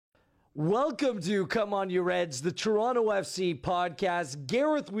Welcome to Come On You Reds, the Toronto FC podcast.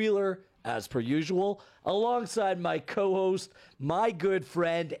 Gareth Wheeler, as per usual, alongside my co-host, my good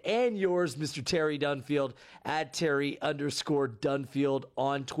friend, and yours, Mr. Terry Dunfield, at Terry_Dunfield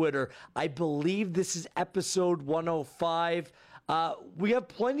on Twitter. I believe this is episode 105. We have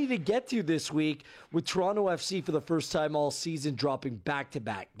plenty to get to this week with Toronto FC for the first time all season dropping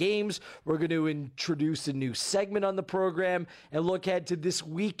back-to-back games. We're going to introduce a new segment on the program and look ahead to this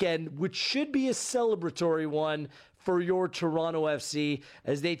weekend, which should be a celebratory one for your Toronto FC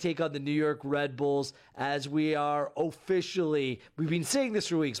as they take on the New York Red Bulls, as we are officially, we've been saying this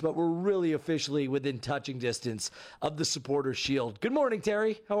for weeks, but we're really officially within touching distance of the Supporters Shield. Good morning,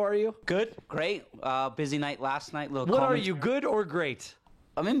 Terry. How are you? Good. Great. Busy night last night. What are you, good or great?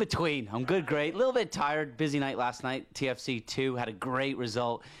 I'm in between. I'm good, great. A little bit tired. Busy night last night. TFC 2 had a great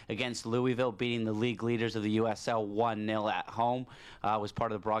result against Louisville, beating the league leaders of the USL 1-0 at home. Was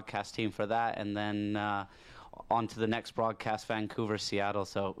part of the broadcast team for that. And then on to the next broadcast, Vancouver, Seattle.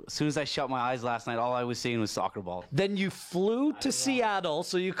 So as soon as I shut my eyes last night, all I was seeing was soccer ball. Then you flew to Seattle,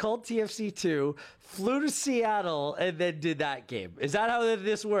 so you called TFC 2, flew to Seattle, and then did that game. Is that how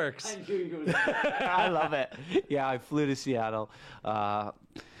this works? I knew you would. I love it. Yeah, I flew to Seattle.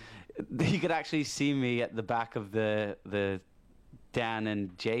 You could actually see me at the back of the Dan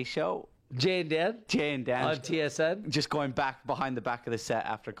and Jay show. Jay and Dan? Jay and Dan. On TSN? Just going back behind the back of the set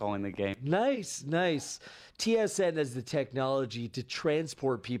after calling the game. Nice. TSN has the technology to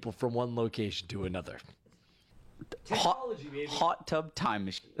transport people from one location to another. Technology, baby. Hot tub time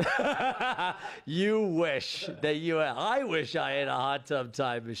machine. You wish that you had. I wish I had a hot tub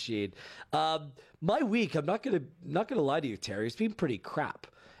time machine. My week, I'm not gonna lie to you, Terry. It's been pretty crap,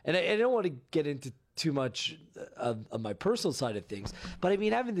 and I don't want to get into too much of my personal side of things, but I've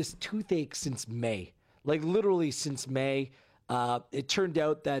been having this toothache since May, like literally since May. It turned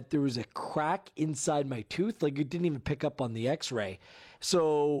out that there was a crack inside my tooth, like it didn't even pick up on the x-ray.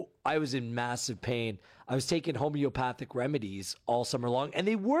 So I was in massive pain. I was taking homeopathic remedies all summer long, and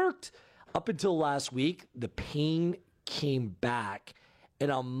they worked up until last week. The pain came back,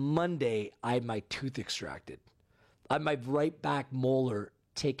 and on Monday, I had my tooth extracted. I had my right back molar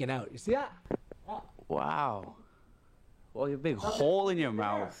taken out. You see that? Wow. Well, you have a big hole in your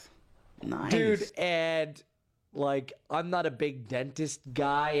mouth. Nice. Dude, and like, I'm not a big dentist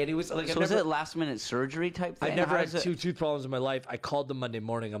guy. And it was like, so is it last minute surgery type thing? I never had two tooth problems in my life. I called them Monday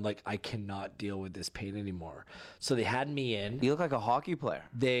morning. I'm like, I cannot deal with this pain anymore. So they had me in. You look like a hockey player.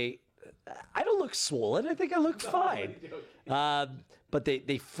 I don't look swollen. I think I look fine. But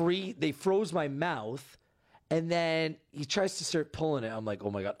they froze my mouth. And then he tries to start pulling it. I'm like,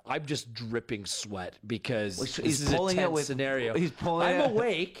 oh my God, I'm just dripping sweat because this is a tense scenario. I'm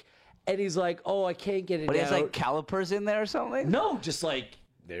awake, and he's like, oh, I can't get it out. But he has like calipers in there or something? No, just like,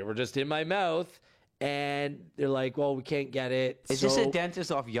 they were just in my mouth. And they're like, well, we can't get it. Is this a dentist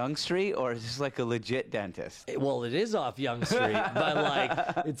off Yonge Street, or is this like a legit dentist? Well, it is off Yonge Street, but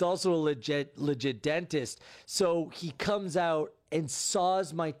like, it's also a legit dentist. So he comes out and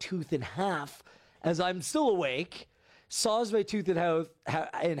saws my tooth in half as I'm still awake, saws my tooth in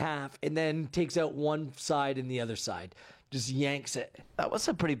half, and then takes out one side and the other side. Just yanks it. That was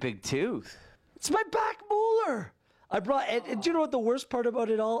a pretty big tooth. It's my back molar. And do you know what the worst part about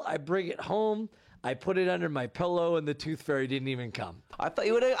it all? I bring it home, I put it under my pillow, and the tooth fairy didn't even come. I thought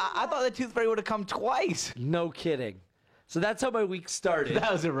the tooth fairy would have come twice. No kidding. So that's how my week started.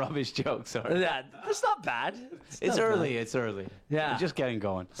 That was a rubbish joke, sorry. That's not bad. It's early. Yeah. I'm just getting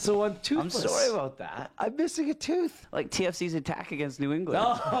going. So I'm toothless. I'm sorry about that. I'm missing a tooth. Like TFC's attack against New England.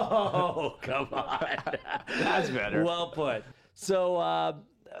 Oh, come on. That's better. Well put. So,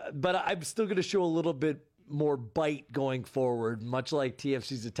 but I'm still going to show a little bit more bite going forward, much like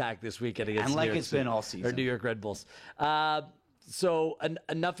TFC's attack this weekend against and like New York it's been all season. Or New York Red Bulls. So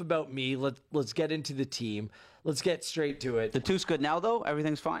enough about me. Let's get into the team. Let's get straight to it. The tooth's good now, though?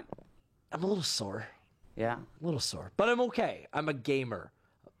 Everything's fine? I'm a little sore. Yeah? A little sore. But I'm okay. I'm a gamer,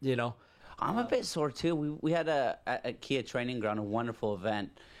 you know? I'm a bit sore, too. We had a Kia training ground, a wonderful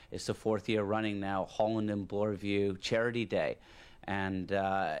event. It's the 4th year running now, Holland and Bloorview Charity Day. And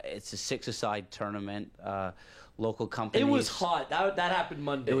it's a 6-a-side tournament, local companies. It was hot. That happened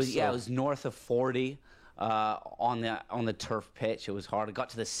Monday. It was north of 40. On the turf pitch. It was hard. I got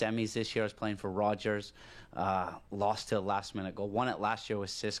to the semis this year. I was playing for Rogers. Lost to a last-minute goal. Won it last year with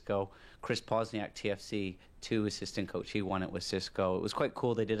Cisco. Chris Posniak, TFC 2 assistant coach. He won it with Cisco. It was quite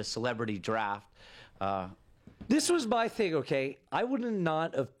cool. They did a celebrity draft. This was my thing, okay? I would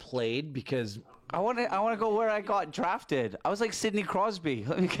not have played because I want to go where I got drafted. I was like Sidney Crosby.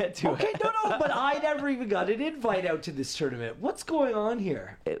 Let me get to Okay, it. no, but I never even got an invite out to this tournament. What's going on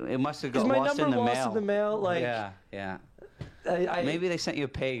here? It must have got Is my lost number in the lost mail. in the mail? Like, yeah. I, Maybe they sent you a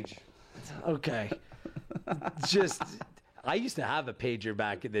page. Okay. Just, I used to have a pager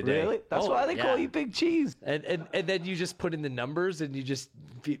back in the day. Really? That's why they call you Big Cheese. And then you just put in the numbers and you just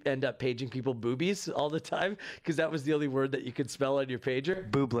end up paging people boobies all the time because that was the only word that you could spell on your pager.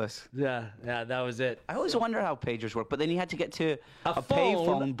 Boobless. Yeah, that was it. I always wonder how pagers work, but then you had to get to a phone,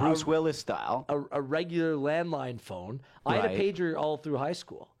 payphone, Bruce Willis style. A regular landline phone. I had a Right. pager all through high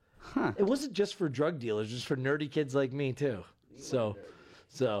school. It wasn't just for drug dealers, just for nerdy kids like me too. So.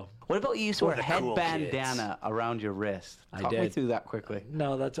 What about you used to wear a the cool headbandana around your wrist? Talk me did. through that quickly.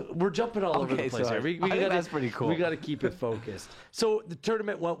 No, we're jumping all over Okay, the place so here. I think that's pretty cool. We got to keep it focused. So the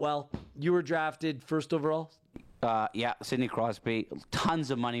tournament went well. You were drafted first overall. Yeah, Sidney Crosby. Tons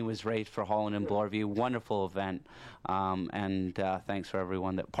of money was raised for Holland and Bloorview. Wonderful event. And thanks for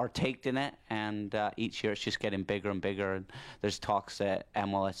everyone that partaked in it. And each year it's just getting bigger and bigger. And there's talks that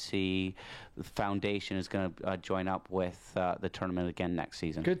MLSC Foundation is going to join up with the tournament again next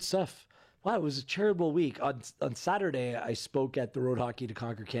season. Good stuff. Wow, it was a charitable week. On Saturday, I spoke at the Road Hockey to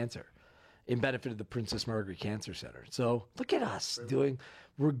Conquer Cancer in benefit of the Princess Margaret Cancer Center. So look at us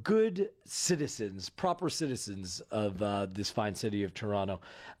we're good citizens, proper citizens of this fine city of Toronto.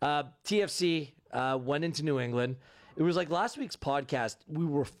 TFC went into New England. It was like last week's podcast, we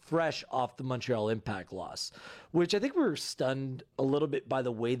were fresh off the Montreal Impact loss, which I think we were stunned a little bit by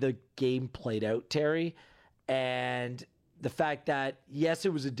the way the game played out, Terry. And the fact that, yes,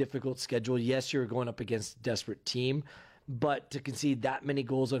 it was a difficult schedule. Yes, you're going up against a desperate team. But to concede that many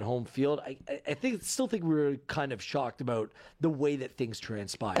goals on home field, I still think we were kind of shocked about the way that things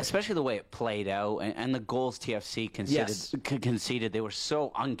transpired. Especially the way it played out and the goals TFC conceded. They were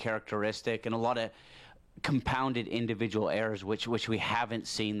so uncharacteristic and a lot of compounded individual errors, which we haven't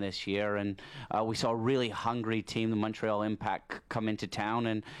seen this year. And we saw a really hungry team, the Montreal Impact, come into town,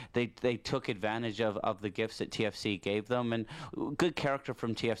 and they took advantage of the gifts that TFC gave them. And good character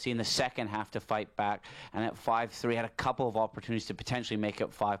from TFC in the second half to fight back. And at 5-3, had a couple of opportunities to potentially make it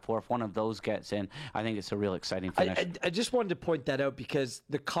 5-4. If one of those gets in, I think it's a real exciting finish. I just wanted to point that out because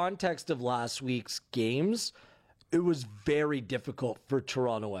the context of last week's games, it was very difficult for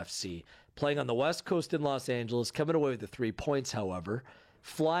Toronto FC. Playing on the West Coast in Los Angeles, coming away with the 3 points, however,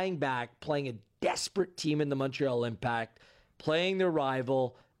 flying back, playing a desperate team in the Montreal Impact, playing their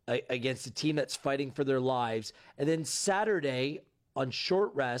rival against a team that's fighting for their lives. And then Saturday, on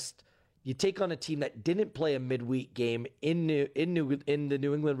short rest, you take on a team that didn't play a midweek game in the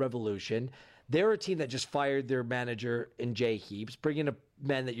New England Revolution. They're a team that just fired their manager in Jay Heaps, bringing a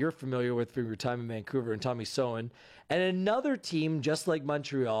man that you're familiar with from your time in Vancouver and Tommy Sowen. And another team, just like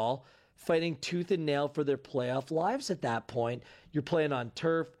Montreal, fighting tooth and nail for their playoff lives at that point. You're playing on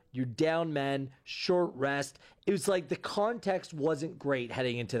turf. You're down men, short rest. It was like the context wasn't great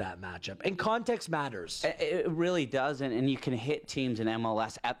heading into that matchup. And context matters. It really does. And you can hit teams in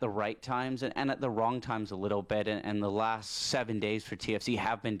MLS at the right times and at the wrong times a little bit. And the last 7 days for TFC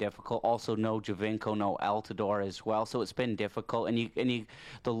have been difficult. Also, no Javinko, no Altidore as well. So it's been difficult. And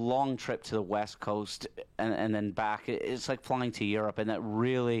the long trip to the West Coast and then back, it's like flying to Europe. And that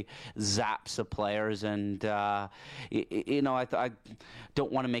really zaps the players. And, I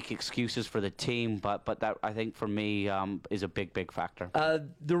don't want to make excuses for the team, but that, I think, for me, is a big factor.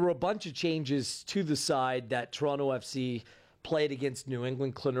 There were a bunch of changes to the side that Toronto FC played against New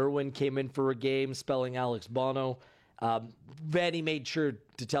England. Clint Irwin came in for a game, spelling Alex Bono. Vanny made sure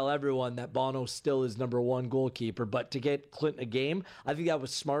to tell everyone that Bono still is number one goalkeeper, but to get Clint a game, I think that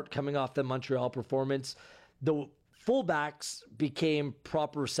was smart coming off the Montreal performance. The fullbacks became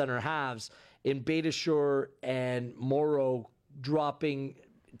proper center halves in Beitashour and Morrow dropping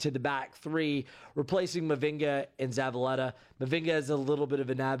to the back three, replacing Mavinga and Zavaleta. Mavinga has a little bit of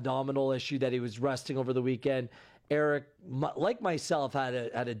an abdominal issue that he was resting over the weekend. Eric, like myself, had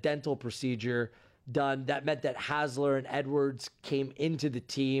a dental procedure done. That meant that Hasler and Edwards came into the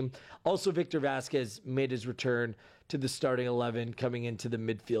team. Also, Victor Vasquez made his return to the starting 11 coming into the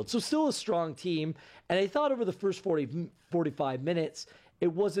midfield. So still a strong team. And I thought over the first 45 minutes,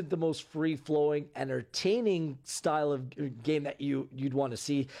 it wasn't the most free-flowing, entertaining style of game that you'd want to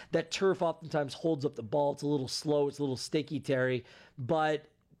see. That turf oftentimes holds up the ball. It's a little slow. It's a little sticky, Terry. But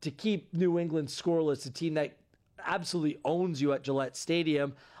to keep New England scoreless, a team that absolutely owns you at Gillette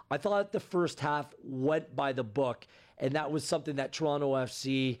Stadium, I thought the first half went by the book, and that was something that Toronto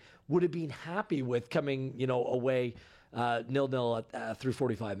FC would have been happy with coming, away 0-0 through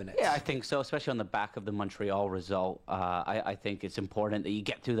 45 minutes. Yeah, I think so, especially on the back of the Montreal result. I think it's important that you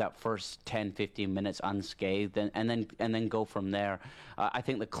get through that first 10, 15 minutes unscathed and then go from there. I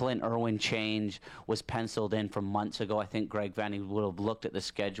think the Clint Irwin change was penciled in from months ago. I think Greg Vanney would have looked at the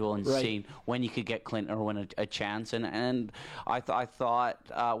schedule and seen when you could get Clint Irwin a chance. And I thought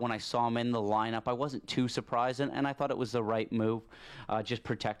when I saw him in the lineup, I wasn't too surprised, and I thought it was the right move, just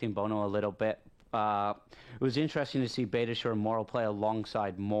protecting Bono a little bit. It was interesting to see Beitashour and Morrow play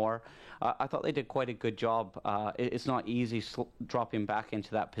alongside Moore. I thought they did quite a good job. It's not easy dropping back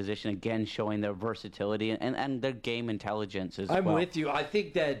into that position, again showing their versatility and their game intelligence as well. I'm with you. I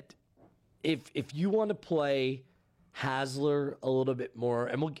think that if you want to play Hasler a little bit more,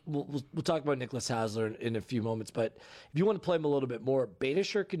 and we'll talk about Nicholas Hasler in a few moments, but if you want to play him a little bit more,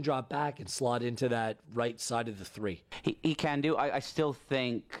 Beitashour can drop back and slot into that right side of the three. He can do. I still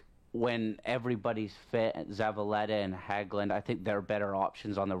think when everybody's fit, Zavaleta and Haglund, I think they're better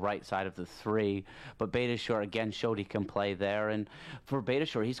options on the right side of the three. But Beitashour, again, showed he can play there. And for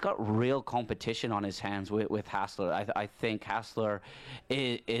Beitashour, he's got real competition on his hands with Hasler. I think Hasler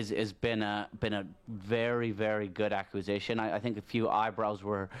is been a very, very good acquisition. I think a few eyebrows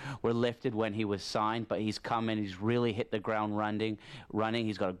were lifted when he was signed, but he's come in, he's really hit the ground running.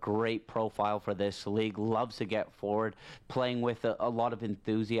 He's got a great profile for this league, loves to get forward, playing with a lot of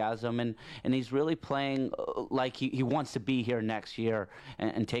enthusiasm. And he's really playing like he wants to be here next year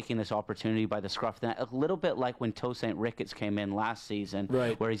and taking this opportunity by the scruff. A little bit like when Tosaint Ricketts came in last season,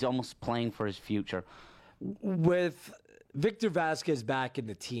 where he's almost playing for his future. With Victor Vasquez back in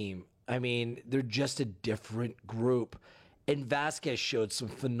the team, I mean, they're just a different group. And Vasquez showed some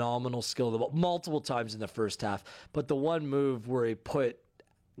phenomenal skill multiple times in the first half. But the one move where he put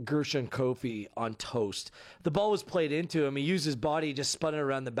Gershon Kofi on toast. The ball was played into him. He used his body, just spun it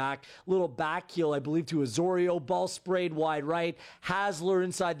around the back. Little back heel, I believe, to Osorio. Ball sprayed wide right. Hasler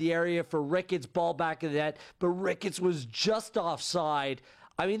inside the area for Ricketts. Ball back in the net. But Ricketts was just offside.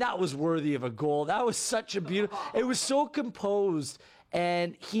 I mean, that was worthy of a goal. That was such a beautiful... It was so composed.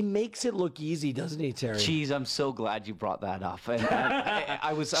 And he makes it look easy, doesn't he, Terry? Jeez, I'm so glad you brought that up. And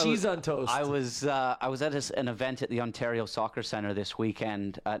I was cheese on toast. I was at an event at the Ontario Soccer Centre this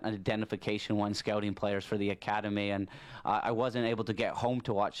weekend, an identification one, scouting players for the academy, and I wasn't able to get home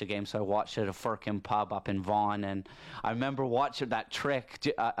to watch the game, so I watched it at a Firkin pub up in Vaughan, and I remember watching that trick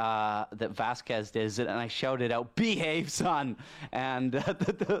that Vasquez did, and I shouted out, "Behave, son!" And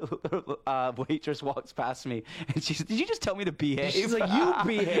the waitress walks past me, and she said, "Did you just tell me to behave?" She's like, "You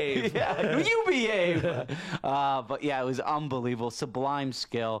behave." Yeah, you behave. But yeah, it was unbelievable, sublime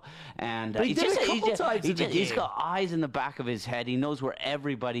skill, and he did it a couple times in the game. He's got eyes in the back of his head. He knows where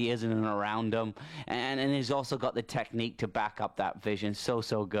everybody is in and around him, and he's also got the technique to back up that vision. So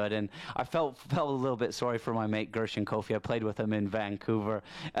good. And I felt a little bit sorry for my mate Gershon Kofi. I played with him in Vancouver.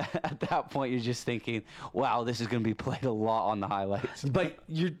 At that point, you're just thinking, wow, this is going to be played a lot on the highlights. But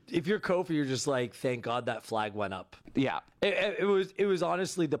if you're Kofi, you're just like, thank God that flag went up. Yeah. It was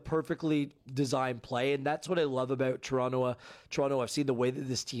honestly the perfectly designed play, and that's what I love about Toronto FC, the way that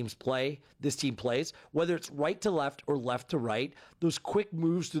this team plays, whether it's right to left or left to right, those quick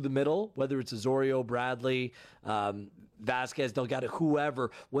moves through the middle, whether it's Osorio, Bradley, Vasquez, Delgado,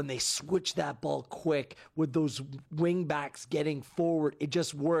 whoever, when they switch that ball quick with those wing backs getting forward, it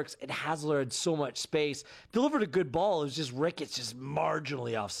just works. And Hasler had so much space, delivered a good ball. It was just Ricketts just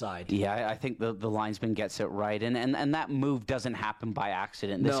marginally offside. Yeah, I think the linesman gets it right, and that move doesn't happen by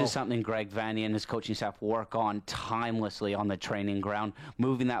accident. This is something Greg Vanney and his coaching staff work on timelessly on the training ground,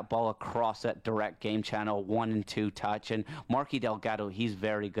 moving that ball across that direct game channel, 1 and 2 touch. And Marky Delgado, he's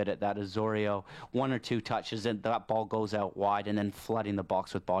very good at that. Osorio, 1 or 2 touches, and that ball goes out wide, and then flooding the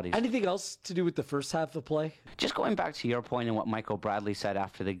box with bodies. Anything else to do with the first half of play? Just going back to your point and what Michael Bradley said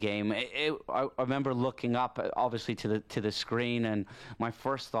after the game, I remember looking up, obviously, to the screen, and my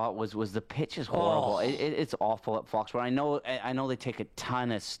first thought was the pitch is horrible. It's awful at Foxborough. I know they take a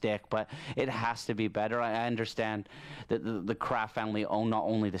ton of stick, but it has to be better. I understand that the Kraft family own not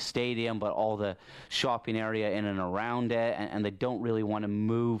only the stadium, but all the shopping area in and around it, and they don't really want to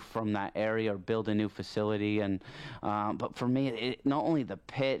move from that area or build a new facility. And but for me, not only the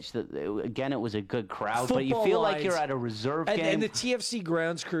pitch, again, it was a good crowd, but you feel like you're at a reserve game. And the TFC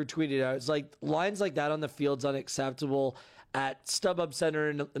grounds crew tweeted out, it's like, lines like that on the field's unacceptable. At StubHub Center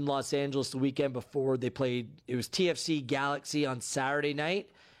in Los Angeles the weekend before, they played, it was TFC Galaxy on Saturday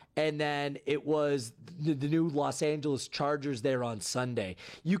night, and then it was the new Los Angeles Chargers there on Sunday.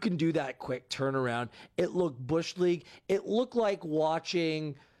 You can do that quick turnaround. It looked Bush League. It looked like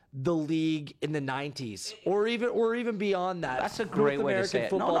watching the league in the 90s, or even beyond that. That's a great North way American to say it.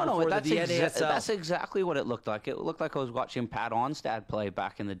 football No, before that's, the NASL. that's exactly what it looked like. It looked like I was watching Pat Onstad play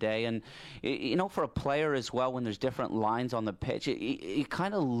back in the day. And, for a player as well, when there's different lines on the pitch, you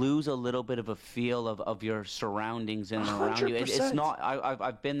kind of lose a little bit of a feel of your surroundings in and around you. It's not,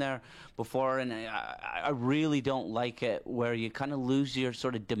 I've been there before, and I really don't like it where you kind of lose your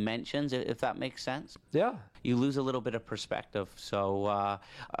sort of dimensions, if that makes sense. Yeah. You lose a little bit of perspective. So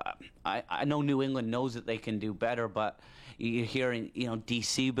I know New England knows that they can do better, but you're hearing,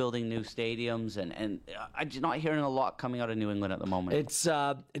 DC building new stadiums, and I'm just not hearing a lot coming out of New England at the moment. It's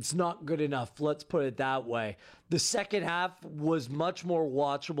not good enough. Let's put it that way. The second half was much more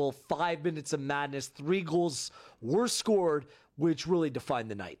watchable. 5 minutes of madness. 3 goals were scored, which really defined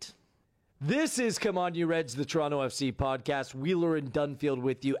the night. This is Come On You Reds, the Toronto FC podcast. Wheeler and Dunfield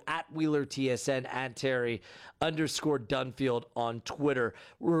with you at WheelerTSN and Terry_Dunfield on Twitter.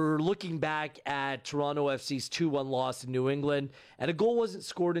 We're looking back at Toronto FC's 2-1 loss in New England, and a goal wasn't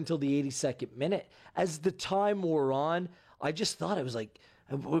scored until the 82nd minute. As the time wore on, I just thought, I was like,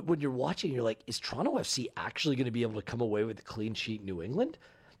 when you're watching, you're like, is Toronto FC actually going to be able to come away with a clean sheet in New England?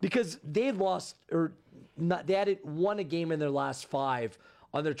 Because they hadn't won a game in their last 5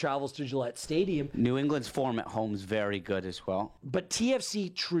 on their travels to Gillette Stadium. New England's form at home is very good as well. But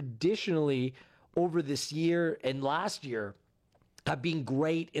TFC traditionally over this year and last year have been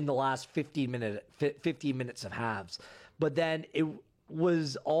great in the last 15 minutes of halves. But then it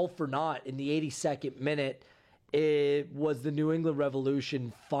was all for naught in the 82nd minute. It was the New England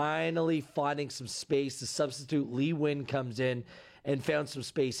Revolution finally finding some space. The substitute Lee Nguyen comes in and found some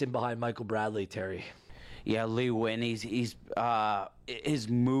space in behind Michael Bradley, Terry. Yeah, Lee Nguyen, he's his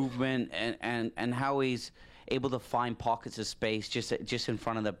movement and how he's able to find pockets of space just in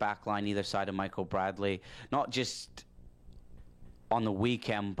front of the back line, either side of Michael Bradley. Not just on the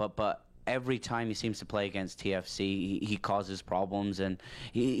weekend, but every time he seems to play against TFC, he causes problems, and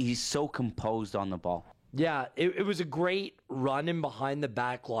he's so composed on the ball. Yeah, it was a great run in behind the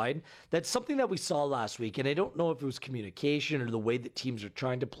back line. That's something that we saw last week, and I don't know if it was communication or the way that teams are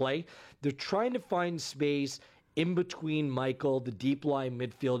trying to play. They're trying to find space in between Michael, the deep line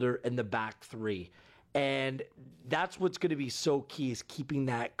midfielder, and the back 3. And that's what's going to be so key, is keeping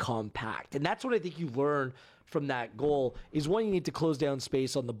that compact. And that's what I think you learn from that goal, is one, you need to close down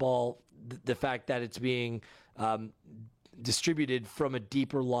space on the ball, the fact that it's being distributed from a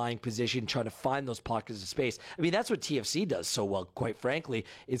deeper lying position, trying to find those pockets of space. I mean, that's what TFC does so well, quite frankly,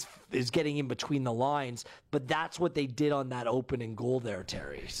 is getting in between the lines. But that's what they did on that opening goal there,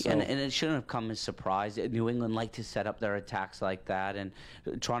 Terry. So. And it shouldn't have come as a surprise. New England like to set up their attacks like that, and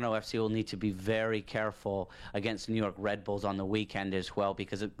Toronto FC will need to be very careful against New York Red Bulls on the weekend as well,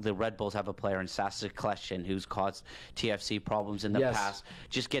 because the Red Bulls have a player in Sasa Kleshin who's caused TFC problems in the past,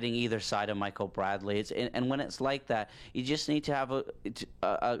 just getting either side of Michael Bradley. And when it's like that, you just need to have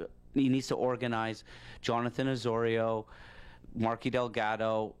he needs to organize Jonathan Osorio, Marky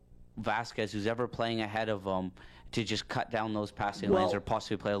Delgado, Vasquez, who's ever playing ahead of him, to just cut down those passing lanes, or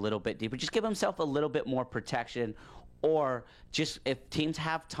possibly play a little bit deeper. Just give himself a little bit more protection, or just, if teams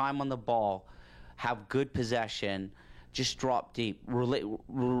have time on the ball, have good possession, just drop deep,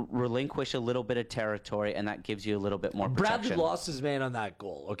 relinquish a little bit of territory, and that gives you a little bit more protection. Bradley lost his man on that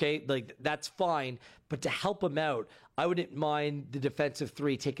goal, okay? Like, that's fine, but to help him out, I wouldn't mind the defensive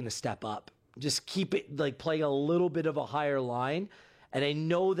 3 taking a step up. Just keep it, like, playing a little bit of a higher line. And I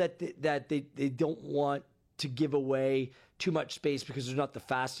know that they don't want to give away too much space because they're not the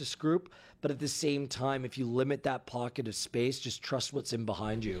fastest group. But at the same time, if you limit that pocket of space, just trust what's in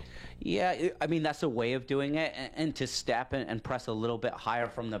behind you. Yeah, I mean, that's a way of doing it, and to step and press a little bit higher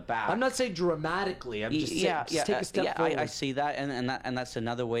from the back. I'm not saying dramatically. I'm just saying, just take a step forward. I see that, and that's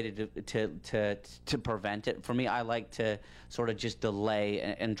another way to prevent it. For me, I like to sort of just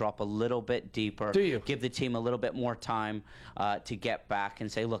delay and drop a little bit deeper. Do you? Give the team a little bit more time to get back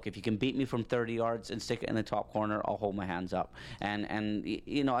and say, look, if you can beat me from 30 yards and stick it in the top corner, I'll hold my hands up. And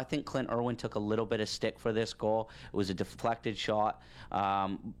I think Clint Irwin took a little bit of stick for this goal. It was a deflected shot.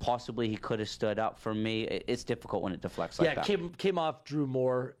 Possibly he could have stood up. For me, it's difficult when it deflects like that. Yeah, came off Drew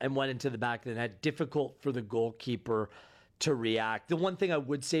Moore and went into the back of the net. Difficult for the goalkeeper to react. The one thing I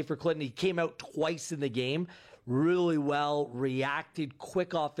would say for Clinton, he came out twice in the game, really well, reacted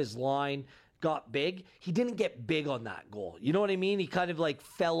quick off his line, got big. He didn't get big on that goal. You know what I mean? He kind of like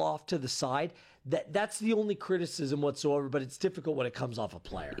fell off to the side. That's the only criticism whatsoever, but it's difficult when it comes off a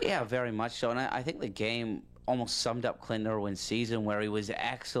player. Yeah, very much so. And I think the game almost summed up Clint Irwin's season, where he was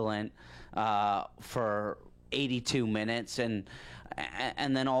excellent for 82 minutes. And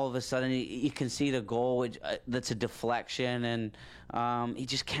and then all of a sudden you can see the goal, which, that's a deflection, and he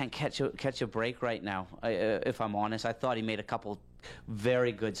just can't catch a break right now. If I'm honest, I thought he made a couple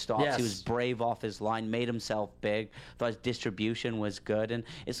very good stops. Yes. He was brave off his line, made himself big. Thought his distribution was good, and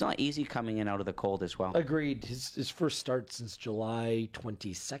it's not easy coming in out of the cold as well. Agreed. His first start since July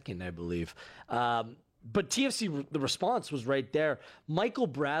 22nd, I believe. But TFC, the response was right there. Michael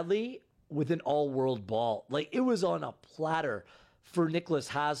Bradley with an all-world ball. Like, it was on a platter for Nicholas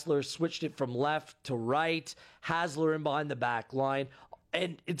Hasler, switched it from left to right. Hasler in behind the back line.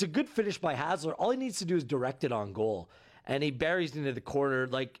 And it's a good finish by Hasler. All he needs to do is direct it on goal. And he buries it into the corner,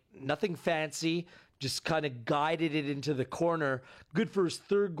 like nothing fancy, just kind of guided it into the corner. Good for his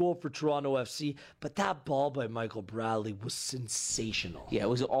third goal for Toronto FC. But that ball by Michael Bradley was sensational. Yeah, it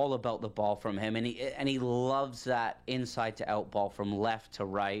was all about the ball from him, and he loves that inside to out ball from left to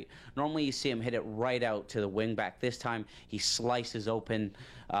right. Normally you see him hit it right out to the wing back. This time he slices open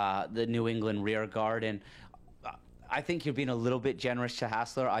the New England rear guard, and I think you're being a little bit generous to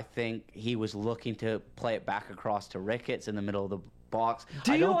Hasler. I think he was looking to play it back across to Ricketts in the middle of the box.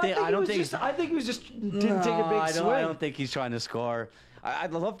 I think he was just didn't take a big swing. I don't think he's trying to score.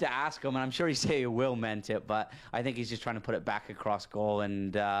 I'd love to ask him, and I'm sure he'd say he will meant it, but I think he's just trying to put it back across goal.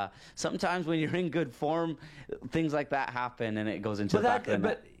 And sometimes when you're in good form, things like that happen, and it goes into the back of the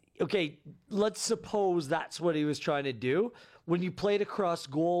net. But okay, let's suppose that's what he was trying to do. When you play it across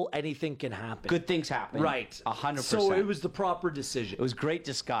goal, anything can happen. Good things happen. Right. 100%. So it was the proper decision. It was great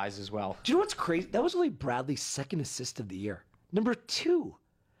disguise as well. Do you know what's crazy? That was only Bradley's second assist of the year. Number 2.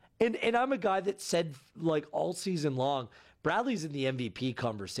 And I'm a guy that said, like, all season long, Bradley's in the MVP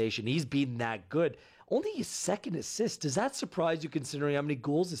conversation. He's been that good. Only his second assist. Does that surprise you considering how many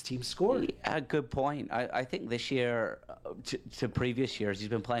goals his team scored? Yeah, good point. I think this year, to previous years, he's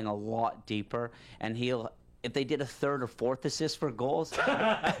been playing a lot deeper, and if they did a third or fourth assist for goals,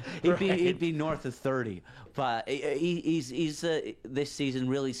 he'd be north of 30. But he's this season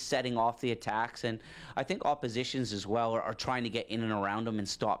really setting off the attacks, and I think oppositions as well are trying to get in and around him and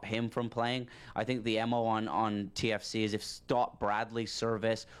stop him from playing. I think the MO on TFC is if stop Bradley's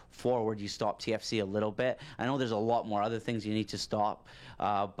service forward, you stop TFC a little bit. I know there's a lot more other things you need to stop,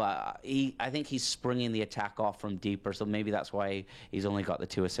 but I think he's springing the attack off from deeper, so maybe that's why he's only got the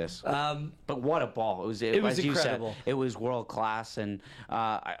 2 assists. But what a ball. It was as incredible. You said, it was world class, and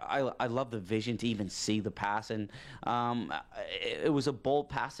I love the vision to even see the pass, and it was a bold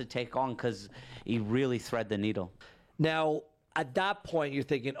pass to take on because he really thread the needle. Now, at that point, you're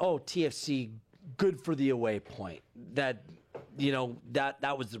thinking, oh, TFC, good for the away point. That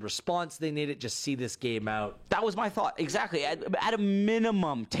was the response they needed. Just see this game out. That was my thought. Exactly. At a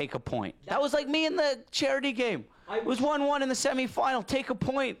minimum, take a point. That was like me in the charity game. It was 1-1 in the semifinal. Take a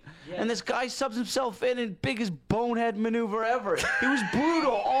point. Yeah. And this guy subs himself in biggest bonehead maneuver ever. He was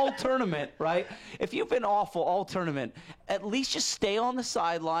brutal all tournament, right? If you've been awful all tournament, at least just stay on the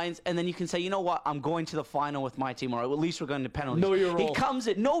sidelines, and then you can say, you know what, I'm going to the final with my team, or at least we're going to penalties. Know your role. He comes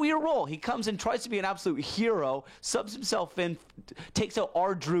in, know your role. He comes in, tries to be an absolute hero, subs himself in, takes out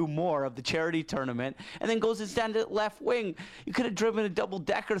R. Drew Moore of the charity tournament, and then goes and stands at left wing. You could have driven a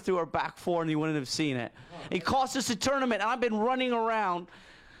double-decker through our back four, and you wouldn't have seen it. He cost us a tournament, and I've been running around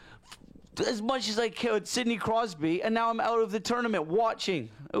as much as I could, Sidney Crosby, and now I'm out of the tournament watching.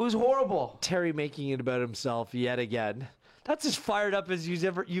 It was horrible. Terry making it about himself yet again. That's as fired up as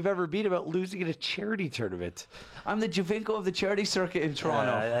you've ever been about losing in a charity tournament. I'm the Javinko of the charity circuit in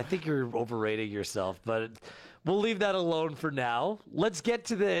Toronto. I think you're overrating yourself, but we'll leave that alone for now. Let's get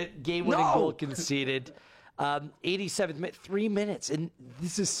to the game-winning goal conceded. 87th minute, 3 minutes. And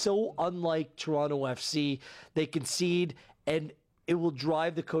this is so unlike Toronto FC. They concede, and it will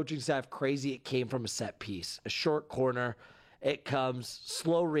drive the coaching staff crazy. It came from a set piece, a short corner. It comes,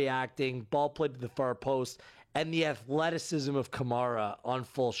 slow reacting, ball played to the far post, and the athleticism of Kamara on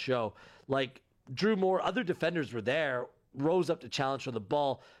full show. Like, Drew Moore, other defenders were there, rose up to challenge for the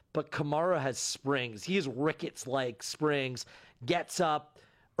ball, but Kamara has springs. He has Ricketts-like springs, gets up.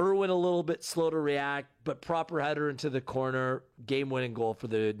 Irwin a little bit slow to react, but proper header into the corner, game-winning goal for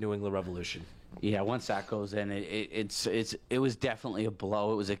the New England Revolution. Yeah, once that goes in, it was definitely a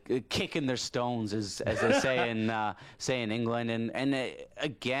blow. It was a kick in their stones, as they say in England. And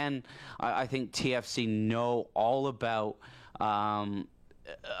again, I think TFC know all about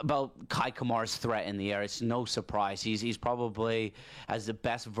about Kai Kamar's threat in the air. It's no surprise. He's probably has the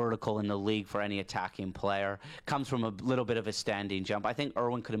best vertical in the league for any attacking player. Comes from a little bit of a standing jump. I think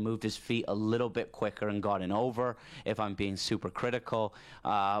Irwin could have moved his feet a little bit quicker and gotten over, if I'm being super critical.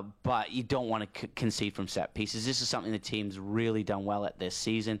 But you don't want to concede from set pieces. This is something the team's really done well at this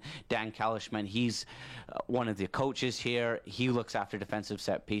season. Dan Kalishman, he's one of the coaches here. He looks after defensive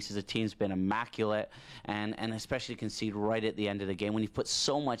set pieces. The team's been immaculate, and especially concede right at the end of the game when you put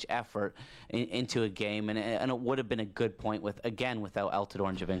so much effort into a game, and it would have been a good point without Altidore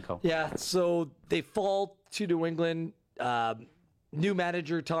and Giovinco. Yeah, so they fall to New England. New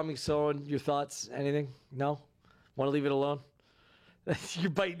manager, Tommy Sohn. Your thoughts? Anything? No? Want to leave it alone? You're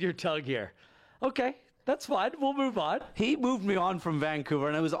biting your tongue here. Okay. That's fine. We'll move on. He moved me on from Vancouver,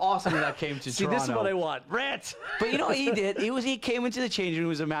 and it was awesome that I came to See, Toronto. this is what I want. Rant! But you know what he did? He came into the changing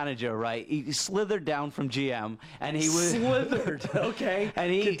room as a manager, right? He slithered down from GM, and he was... Slithered. Okay.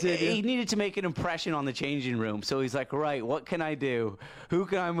 And he needed to make an impression on the changing room. So he's like, right, what can I do? Who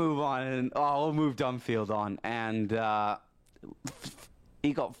can I move on? And, we'll move Dunfield on. And...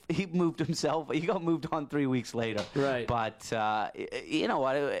 He moved himself. He got moved on 3 weeks later. Right. But you know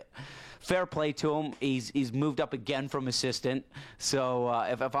what? Fair play to him. He's moved up again from assistant. So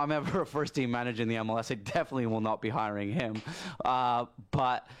if I'm ever a first team manager in the MLS, I definitely will not be hiring him.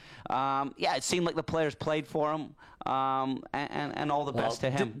 But it seemed like the players played for him. And all the best to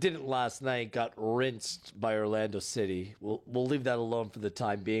him. Didn't last night, got rinsed by Orlando City. We'll leave that alone for the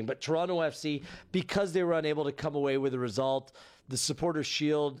time being. But Toronto FC, because they were unable to come away with a result, the Supporters'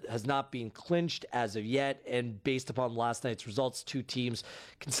 Shield has not been clinched as of yet, and based upon last night's results, two teams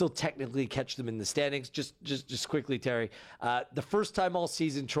can still technically catch them in the standings. Just quickly, Terry, the first time all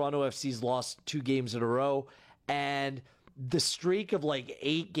season Toronto FC's lost 2 games in a row, and the streak of like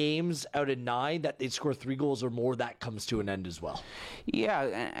 8 games out of 9 that they'd score 3 goals or more, that comes to an end as well.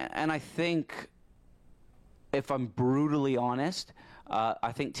 Yeah, and I think, if I'm brutally honest,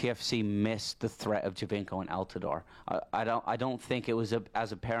 I think TFC missed the threat of Giovinco and Altidore. I don't think it was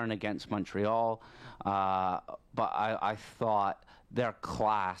as apparent against Montreal, but I thought their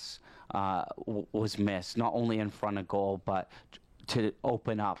class was missed, not only in front of goal, but to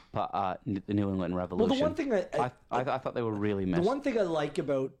open up the New England Revolution. Well, the one thing I thought they were really missed. The one thing I like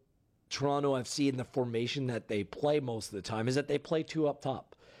about Toronto FC and the formation that they play most of the time is that they play 2 up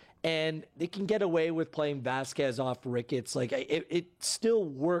top. And they can get away with playing Vasquez off Ricketts. Like it still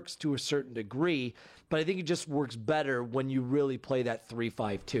works to a certain degree, but I think it just works better when you really play that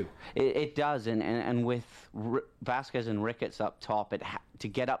 3-5-2. It does, and with Vasquez and Ricketts up top, to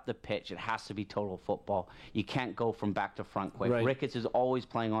get up the pitch, it has to be total football. You can't go from back to front quick. Right. Ricketts is always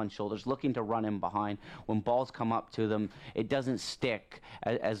playing on shoulders, looking to run in behind. When balls come up to them, it doesn't stick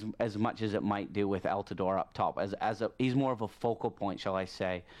as much as it might do with Altidore up top. He's more of a focal point, shall I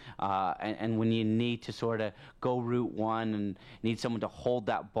say. And when you need to sort of go route one and need someone to hold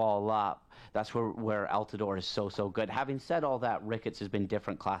that ball up, that's where Altidore is so good. Having said all that, Ricketts has been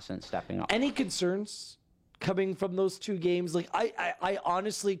different class in stepping up. Any concerns coming from those 2 games? Like I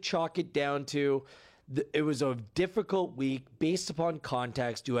honestly chalk it down to it was a difficult week based upon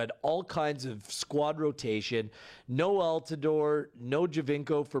context. You had all kinds of squad rotation. No Altidore, no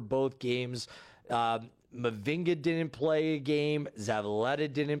Giovinco for both games. Mavinga didn't play a game.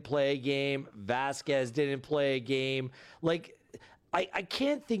 Zavaleta didn't play a game. Vasquez didn't play a game. Like, I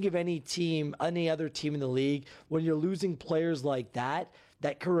can't think of any other team in the league when you're losing players like that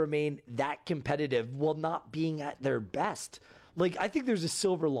can remain that competitive while not being at their best. Like, I think there's a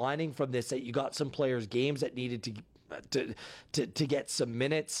silver lining from this, that you got some players games that needed to get some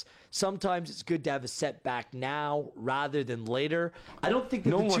minutes. Sometimes it's good to have a setback now rather than later. I don't think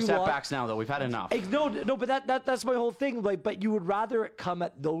that no more setbacks now, though. We've had enough. No, but that's my whole thing. Like, but you would rather it come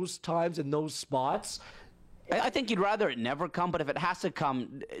at those times and those spots. I think you'd rather it never come, but if it has to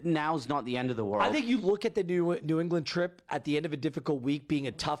come, now's not the end of the world. I think you look at the New England trip at the end of a difficult week being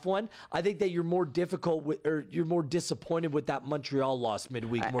a tough one. I think that you're more disappointed with that Montreal loss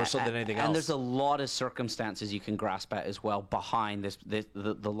midweek more so than anything else. And there's a lot of circumstances you can grasp at as well behind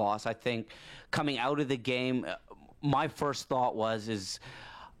the loss. I think coming out of the game, my first thought was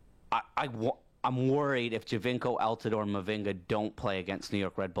I'm worried if Giovinco, Altidore, and Mavinga don't play against New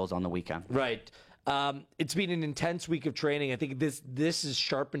York Red Bulls on the weekend. Right. It's been an intense week of training. I think this has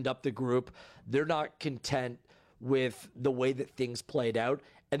sharpened up the group. They're not content with the way that things played out.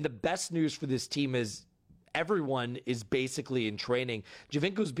 And the best news for this team is everyone is basically in training.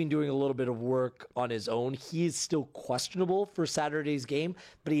 Giovinco's been doing a little bit of work on his own. He is still questionable for Saturday's game,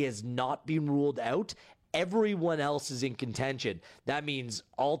 but he has not been ruled out. Everyone else is in contention. That means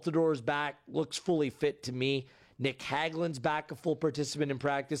Altidore's back, looks fully fit to me. Nick Haglin's back, a full participant in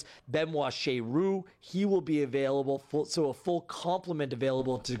practice. Benoit Cheroux, he will be available, so a full complement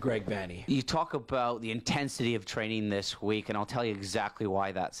available to Greg Vanney. You talk about the intensity of training this week, and I'll tell you exactly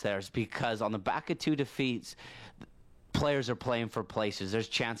why that's there. It's because on the back of 2 defeats, players are playing for places. There's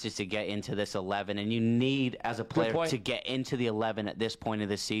chances to get into this 11, and you need, as a player, to get into the 11 at this point of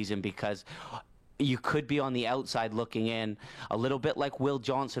the season, because you could be on the outside looking in, a little bit like Will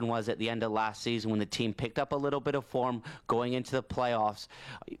Johnson was at the end of last season when the team picked up a little bit of form going into the playoffs.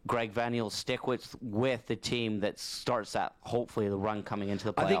 Greg Vanney will stick with the team that starts that, hopefully, the run coming into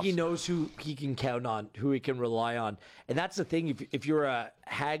the playoffs. I think he knows who he can count on, who he can rely on. And that's the thing. If you're a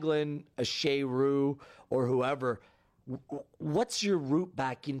Hagelin, a Cheroux, or whoever, what's your route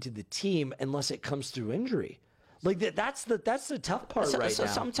back into the team unless it comes through injury? Like that's the tough part now.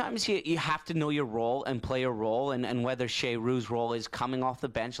 Sometimes you have to know your role and play a role, and whether Cheroux's role is coming off the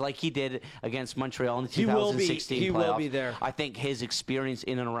bench like he did against Montreal in the 2016 playoffs. He will be there. I think his experience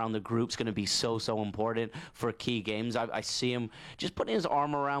in and around the group is going to be so important for key games. I see him just putting his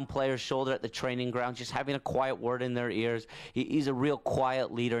arm around players' shoulder at the training ground, just having a quiet word in their ears. He's a real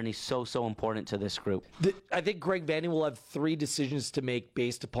quiet leader, and he's so important to this group. I think Greg Vanney will have 3 decisions to make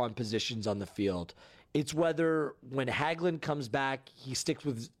based upon positions on the field. It's whether when Hagelin comes back, he sticks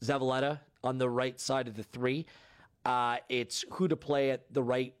with Zavaleta on the right side of the 3. It's who to play at the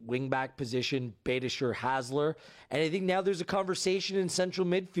right wingback position, Beitashour, Hasler. And I think now there's a conversation in central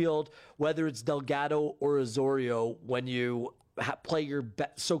midfield, whether it's Delgado or Osorio, when you play your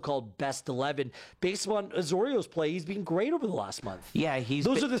so-called best 11. Based on Osorio's play, he's been great over the last month. Yeah,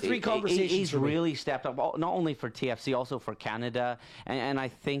 those are the 3 conversations. He's really stepped up, not only for TFC, also for Canada. And I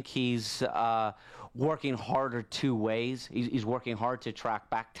think he's working harder 2 ways. He's working hard to track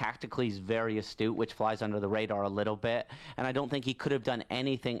back. Tactically, he's very astute, which flies under the radar a little bit. And I don't think he could have done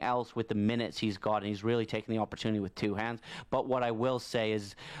anything else with the minutes he's got, and he's really taken the opportunity with 2 hands. But what I will say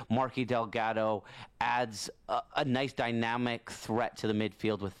is Marky Delgado adds a nice dynamic threat to the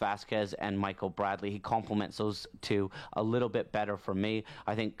midfield with Vasquez and Michael Bradley. He complements those 2 a little bit better for me.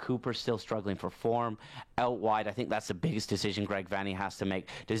 I think Cooper's still struggling for form. Out wide, I think that's the biggest decision Greg Vanney has to make.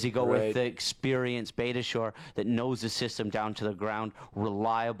 Does he go with the experienced Beitashour that knows the system down to the ground,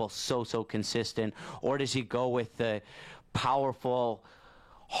 reliable, so consistent, or does he go with the powerful,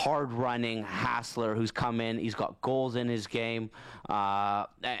 hard-running Hasler who's come in? He's got goals in his game, and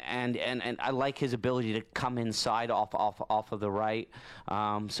I like his ability to come inside off of the right.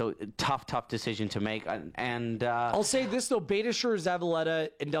 So tough decision to make. And I'll say this though: Beitashour, Zavaleta,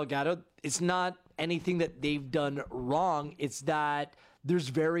 and Delgado. It's not anything that they've done wrong. It's that there's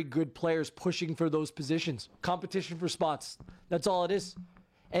very good players pushing for those positions. Competition for spots. That's all it is.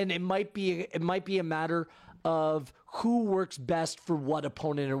 And it might be a matter of who works best for what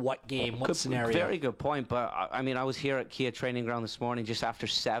opponent or what game, what scenario. Very good point. But I mean, I was here at Kia Training Ground this morning just after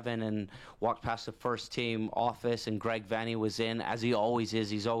 7 and walked past the first team office, and Greg Vanney was in, as he always is.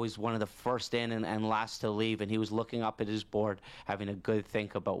 He's always one of the first in and last to leave, and he was looking up at his board, having a good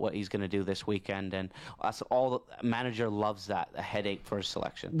think about what he's going to do this weekend. And that's all the manager loves, that, a headache for his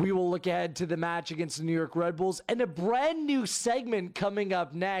selection. We will look ahead to the match against the New York Red Bulls and a brand new segment coming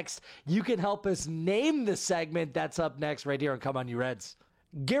up next. You can help us name the segment. That's up next right here on Come On You Reds.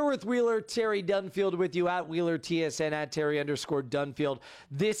 Gareth Wheeler, Terry Dunfield with you at Wheeler TSN, at Terry_Dunfield.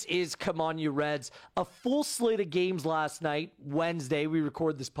 This is Come On You Reds. A full slate of games last night, Wednesday. We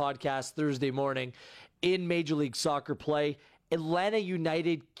record this podcast Thursday morning in Major League Soccer play. Atlanta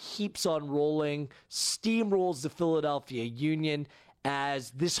United keeps on rolling, steamrolls the Philadelphia Union as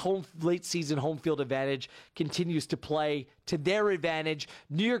this late season home field advantage continues to play to their advantage.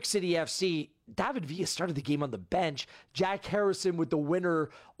 New York City FC, David Villa started the game on the bench. Jack Harrison with the winner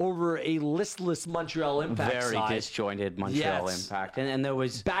over a listless Montreal Impact Very side. Disjointed Montreal Impact. And there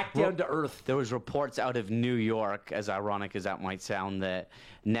was... Back down to earth. There was reports out of New York, as ironic as that might sound, that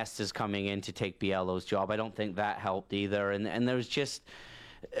Nesta's coming in to take Biello's job. I don't think that helped either. And there was just...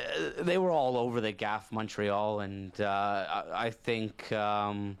 they were all over the gaff, Montreal, and I think...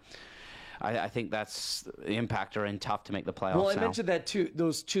 I think that's the Impact are in tough to make the playoffs. Well, I mentioned that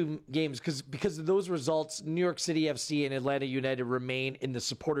those 2 games because of those results, New York City FC and Atlanta United remain in the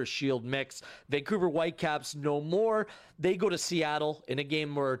Supporters Shield mix. Vancouver Whitecaps no more. They go to Seattle in a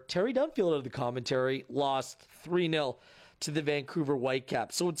game where Terry Dunfield of the commentary lost 3-0 to the Vancouver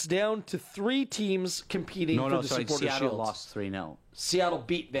Whitecaps. So it's down to 3 teams competing for the Supporters Shield. Seattle lost 3-0. Seattle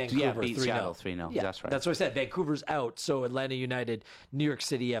beat Vancouver 3-0. Beat Seattle 3-0. Yeah, that's right. That's what I said. Vancouver's out, so Atlanta United, New York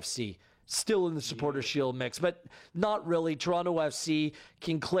City FC still in the Supporters Shield mix, but not really. Toronto FC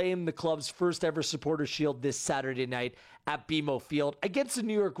can claim the club's first ever Supporters Shield this Saturday night at BMO Field against the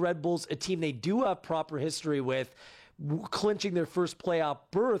New York Red Bulls, a team they do have proper history with, clinching their first playoff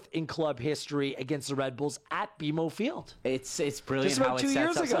berth in club history against the Red Bulls at BMO Field. It's brilliant Just about how it 2 sets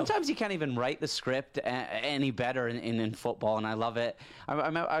years up. ago. Sometimes you can't even write the script any better in football, and I love it.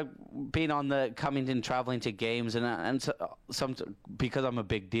 I've been on the coming and traveling to games, and some because I'm a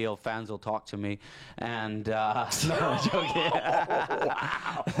big deal, fans will talk to me, and no, I'm joking.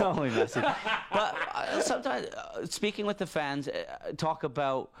 Wow. Only messing. But sometimes speaking with the fans, talk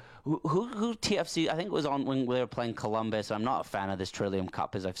about who TFC, I think it was on when we were playing Columbus. I'm not a fan of this Trillium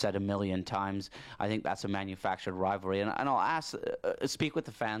Cup, as I've said a million times. I think that's a manufactured rivalry. And I'll ask, speak with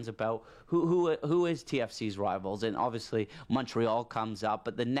the fans about who is TFC's rivals. And obviously Montreal comes up,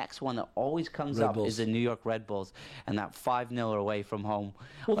 but the next one that always comes Red up Bulls. is the New York Red Bulls. And that 5-0 away from home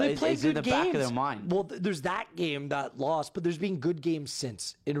Well, they play is good in the games. back of their mind. Well, there's that game that lost, but there's been good games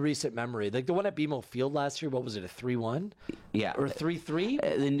since in recent memory. Like the one at BMO Field last year, what was it, a 3-1? Yeah. Or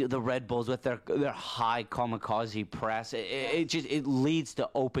 3-3? The Red Bulls with their high kamikaze press, it leads to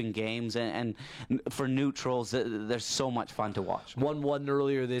open games, and for neutrals, there's so much fun to watch. 1-1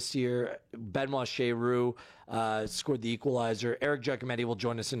 earlier this year. Benoit Cheroux scored the equalizer. Eric Giacometti will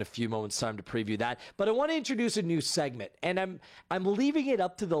join us in a few moments' time to preview that. But I want to introduce a new segment, and I'm leaving it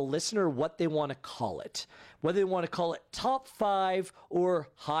up to the listener what they want to call it. Whether they want to call it Top 5 or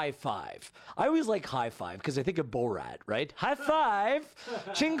High Five. I always like High Five because I think of Borat, right? High five,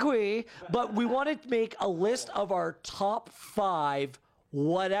 Chinqui. But we want to make a list of our top 5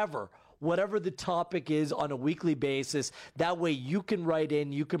 whatever the topic is on a weekly basis. That way you can write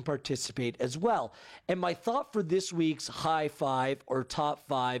in, you can participate as well. And my thought for this week's High Five or Top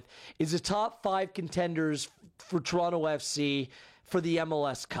 5 is the top 5 contenders for Toronto FC for the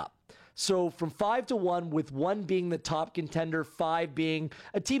MLS Cup. So from 5 to 1, with 1 being the top contender, 5 being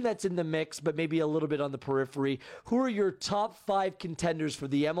a team that's in the mix, but maybe a little bit on the periphery. Who are your top 5 contenders for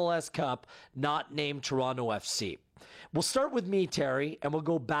the MLS Cup, not named Toronto FC? We'll start with me, Terry, and we'll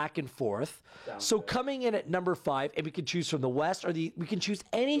go back and forth. So coming in at number 5, and we can choose from the West, or we can choose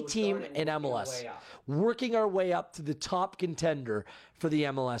any team in MLS. Working our way up to the top contender for the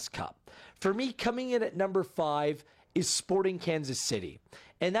MLS Cup. For me, coming in at number 5 is Sporting Kansas City.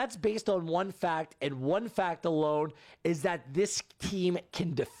 And that's based on one fact, and one fact alone, is that this team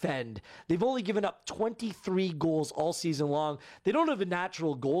can defend. They've only given up 23 goals all season long. They don't have a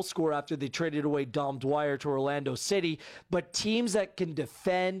natural goal scorer after they traded away Dom Dwyer to Orlando City, but teams that can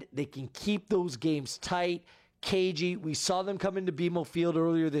defend, they can keep those games tight, cagey. We saw them come into BMO Field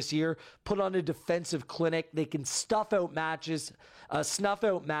earlier this year, put on a defensive clinic. They can snuff out matches.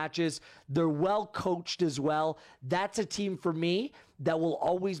 They're well coached as well. That's a team for me that will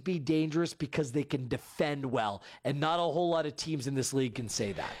always be dangerous because they can defend well. And not a whole lot of teams in this league can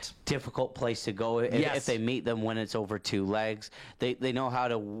say that. Difficult place to go if they meet them when it's over 2 legs. They know how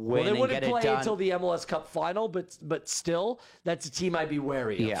to win Well, they and wouldn't get it play done. until the MLS Cup final, but still, that's a team I'd be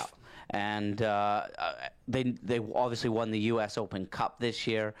wary of. Yeah. And they obviously won the U.S. Open Cup this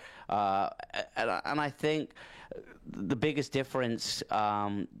year. And I think the biggest difference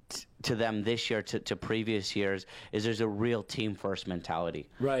to them this year to previous years is there's a real team-first mentality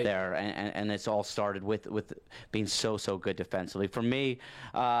there. And it's all started with being so good defensively. For me,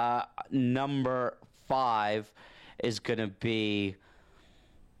 number 5 is going to be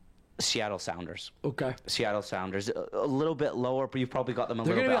Seattle Sounders. Okay. Seattle Sounders. A little bit lower, but you've probably got them a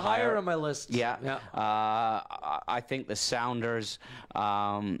They're little bit gonna be higher higher on my list. Yeah. Yeah. I think the Sounders,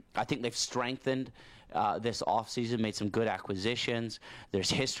 I think they've strengthened this offseason, made some good acquisitions.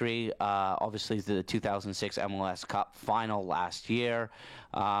 There's history, obviously the 2006 MLS Cup final last year.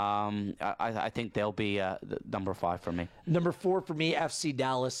 I think they'll be number 5 for me. Number 4 for me, FC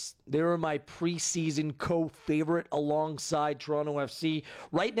Dallas. They were my preseason co-favorite alongside Toronto FC.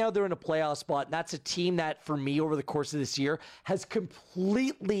 Right now, they're in a playoff spot, and that's a team that, for me, over the course of this year, has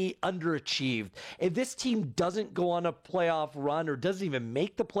completely underachieved. If this team doesn't go on a playoff run or doesn't even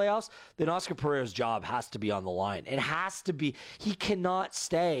make the playoffs, then Oscar Pereira's job has to be on the line. It has to be. He cannot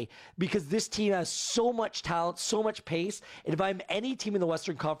stay because this team has so much talent, so much pace, and if I'm any team in the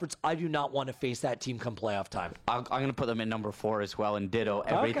Western Conference, I do not want to face that team come playoff time. I'm going to put them in number 4 as well and ditto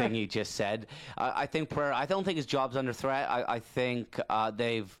everything he just said. I think Pereira, I don't think his job's under threat. I think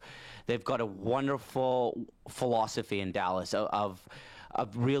they've got a wonderful philosophy in Dallas of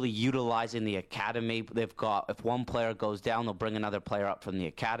of really utilizing the academy. They've got, if one player goes down, they'll bring another player up from the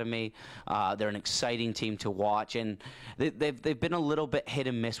academy. They're an exciting team to watch, and they've been a little bit hit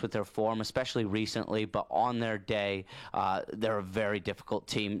and miss with their form, especially recently, but on their day, they're a very difficult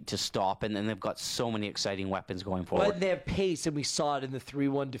team to stop, and then they've got so many exciting weapons going forward. But they have pace, and we saw it in the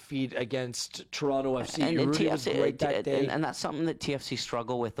 3-1 defeat against Toronto FC. And Rudy TFC, was great that day. and that's something that TFC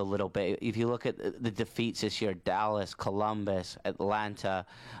struggle with a little bit. If you look at the defeats this year, Dallas, Columbus, Atlanta.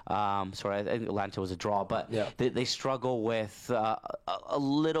 Sorry, I think Atlanta was a draw, but yeah. they struggle with a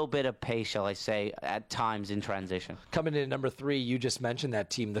little bit of pace, shall I say, at times in transition. Coming in at number 3, you just mentioned that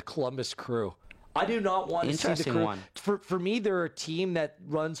team, the Columbus Crew. I do not want to see the Interesting Crew. one. For me, they're a team that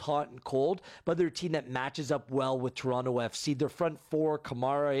runs hot and cold, but they're a team that matches up well with Toronto FC. Their front four,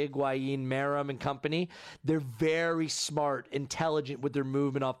 Kamara, Higuain, Maram, and company, they're very smart, intelligent with their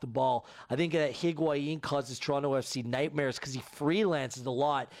movement off the ball. I think that Higuain causes Toronto FC nightmares because he freelances a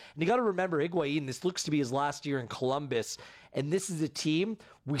lot. And you got to remember, Higuain, this looks to be his last year in Columbus, and this is a team,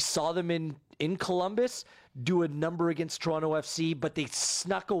 we saw them in Columbus do a number against Toronto FC, but they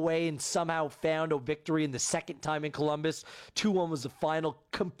snuck away and somehow found a victory in the second time in Columbus. 2-1 was the final,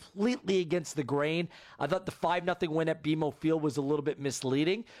 completely against the grain. I thought the 5-0 win at BMO Field was a little bit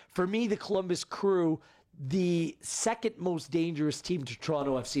misleading. For me, the Columbus Crew, the second most dangerous team to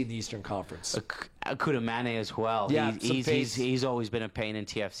Toronto FC in the Eastern Conference. Kuda Mane as well. Yeah, he's always been a pain in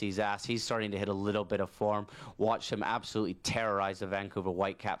TFC's ass. He's starting to hit a little bit of form. Watched him absolutely terrorize the Vancouver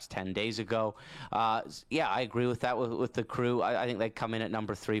Whitecaps 10 days ago. Yeah, I agree with that with the Crew. I think they come in at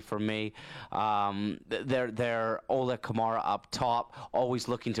number 3 for me. They're Ola Kamara up top, always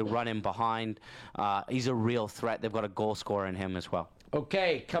looking to run in behind. He's a real threat. They've got a goal scorer in him as well.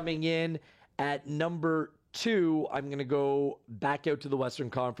 Okay, coming in at number 2, I'm going to go back out to the Western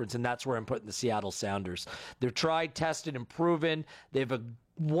Conference, and that's where I'm putting the Seattle Sounders. They're tried, tested, and proven. They have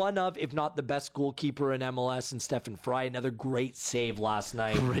one of, if not the best goalkeeper in MLS, and Stephen Fry. Another great save last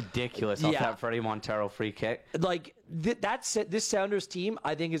night. Ridiculous off that Freddie Montero free kick. Like, this Sounders team,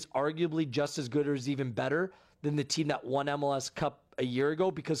 I think, is arguably just as good or is even better than the team that won MLS Cup a year ago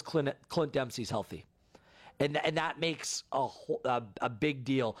because Clint Dempsey's healthy. And that makes a big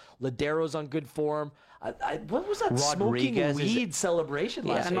deal. Ladero's on good form. What was that Rodriguez smoking weed celebration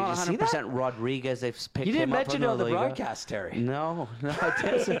last night? Not 100%. Rodriguez, they've picked You didn't him up mention from it on the Liga. broadcast, Terry. No, I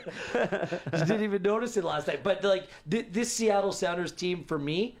didn't. You didn't even notice it last night. But like this Seattle Sounders team, for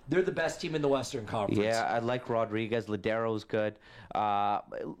me, they're the best team in the Western Conference. Yeah, I like Rodriguez. Ladero's good.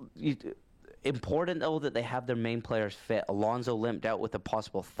 Important, though, that they have their main players fit. Alonso limped out with a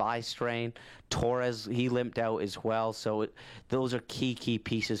possible thigh strain. Torres, he limped out as well. So those are key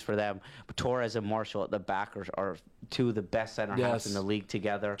pieces for them. But Torres and Marshall at the back are two of the best center halves in the league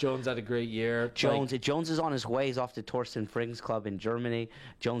together. Jones had a great year. Jones is on his way. He's off to Torsten Frings Club in Germany.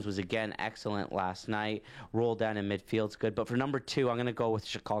 Jones was, again, excellent last night. Roll down in midfield's good. But for number 2, I'm going to go with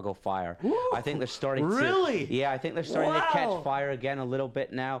Chicago Fire. Woo! I think they're starting Really? Yeah, I think they're starting to catch fire again a little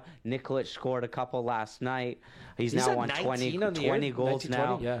bit now. Nikolic scored a couple last night. He's now on 20 goals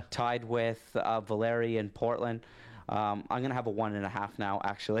now, tied with Valeri in Portland. I'm going to have a 1.5 now,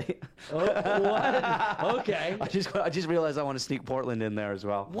 actually. What? Okay. I just realized I want to sneak Portland in there as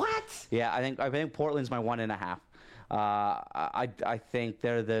well. What? Yeah, I think Portland's my 1.5. I think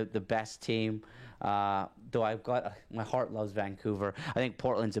they're the best team. Though my heart loves Vancouver. I think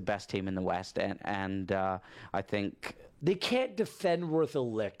Portland's the best team in the West, and I think they can't defend worth a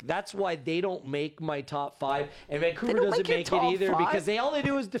lick. That's why they don't make my top 5, and Vancouver doesn't make it either because all they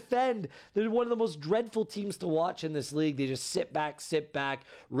do is defend. They're one of the most dreadful teams to watch in this league. They just sit back.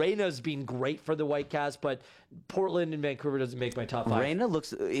 Reyna's been great for the Whitecaps, but Portland and Vancouver doesn't make my top 5. Reyna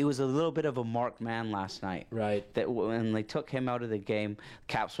he was a little bit of a marked man last night. Right. That when they took him out of the game,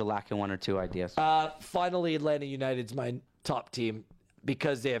 Caps were lacking 1 or 2 ideas. Finally, Atlanta United's my top team,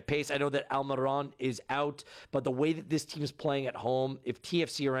 because they have pace. I know that Almiron is out, but the way that this team is playing at home, if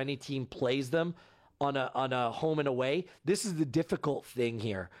TFC or any team plays them on a home and away, this is the difficult thing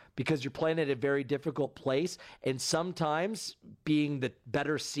here, because you're playing at a very difficult place, and sometimes being the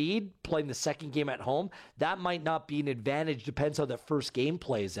better seed, playing the second game at home, that might not be an advantage. Depends how the first game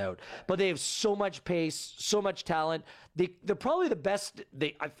plays out. But they have so much pace, so much talent. They're probably the best.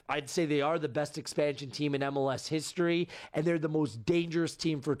 I'd say they are the best expansion team in MLS history, and they're the most dangerous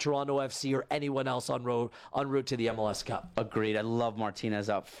team for Toronto FC or anyone else en route to the MLS Cup. Agreed. I love Martinez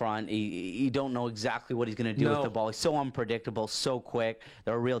up front. You don't know exactly what he's going to do with the ball. He's so unpredictable, so quick.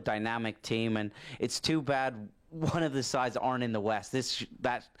 They're a real dynamic team, and it's too bad one of the sides aren't in the West.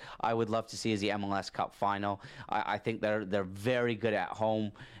 That I would love to see is the MLS Cup final. I think they're very good at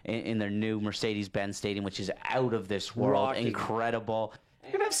home in their new Mercedes-Benz Stadium, which is out of this world. Rocking. Incredible.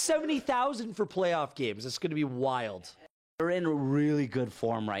 You're going to have 70,000 for playoff games. It's going to be wild. They're in really good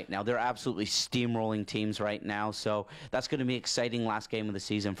form right now. They're absolutely steamrolling teams right now. So that's going to be exciting last game of the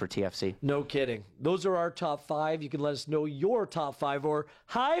season for TFC. No kidding. Those are our top 5. You can let us know your top 5 or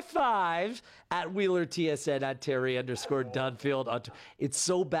high five at Wheeler TSN at Terry_Dunfield. It's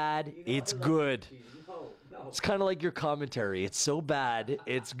so bad, it's good. It's kind of like your commentary. It's so bad,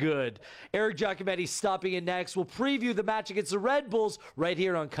 it's good. Eric Giacometti stopping in next. We'll preview the match against the Red Bulls right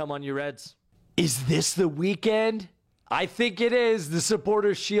here on Come On You Reds. Is this the weekend? I think it is. The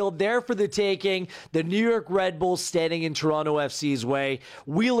Supporters' Shield there for the taking. The New York Red Bulls standing in Toronto FC's way.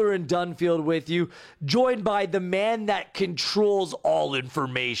 Wheeler and Dunfield with you, joined by the man that controls all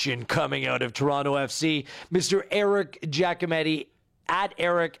information coming out of Toronto FC, Mr. Eric Giacometti, at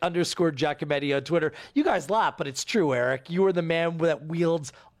Eric_Giacometti on Twitter. You guys laugh, but it's true, Eric. You are the man that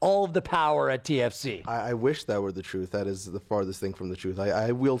wields all of the power at TFC. I wish that were the truth. That is the farthest thing from the truth.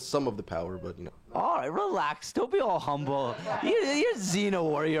 I wield some of the power, but you know. All right, relax. Don't be all humble. You're Xena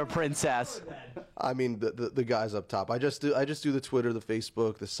Warrior Princess. I mean, the guys up top. I just do the Twitter, the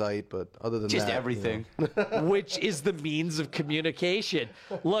Facebook, the site, but other than Just that, everything. you know. Which is the means of communication.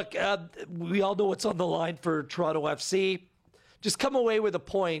 Look, we all know what's on the line for Toronto FC. Just come away with a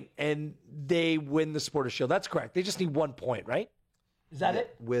point, and they win the Supporters' Shield. That's correct. They just need 1 point, right? Is that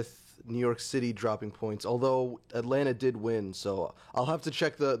it? With New York City dropping points, although Atlanta did win, so I'll have to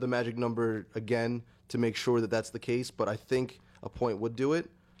check the magic number again to make sure that that's the case, but I think a point would do it.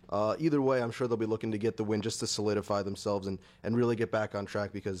 Either way, I'm sure they'll be looking to get the win just to solidify themselves and really get back on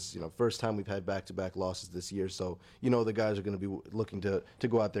track because, you know, first time we've had back-to-back losses this year, so, you know, the guys are going to be looking to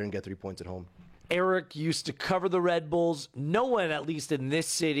go out there and get 3 points at home. Eric used to cover the Red Bulls. No one, at least in this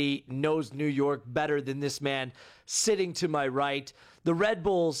city, knows New York better than this man sitting to my right. The Red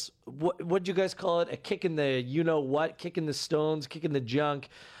Bulls, what'd you guys call it? A kick in the you-know-what? Kick in the stones, kick in the junk.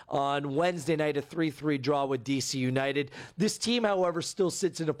 On Wednesday night, a 3-3 draw with DC United. This team, however, still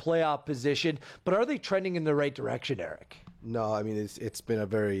sits in a playoff position. But are they trending in the right direction, Eric? No, I mean, it's been a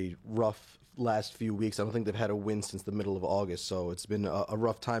very rough last few weeks. I don't think they've had a win since the middle of August, so it's been a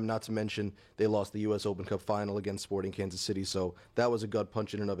rough time, not to mention they lost the U.S. Open Cup final against Sporting Kansas City, so that was a gut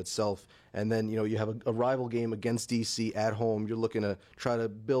punch in and of itself. And then, you know, you have a rival game against D.C. at home. You're looking to try to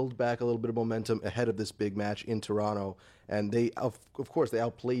build back a little bit of momentum ahead of this big match in Toronto. And they, of course, they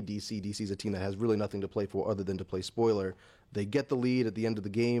outplayed D.C. D.C.'s a team that has really nothing to play for other than to play spoiler. They get the lead at the end of the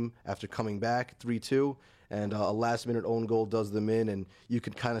game after coming back 3-2. And a last-minute own goal does them in, and you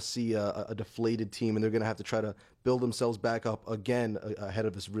can kind of see a deflated team, and they're going to have to try to build themselves back up again ahead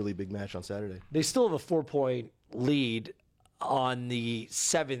of this really big match on Saturday. They still have a 4-point lead on the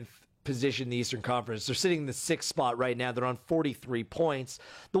 7th position in the Eastern Conference. They're sitting in the 6th spot right now. They're on 43 points.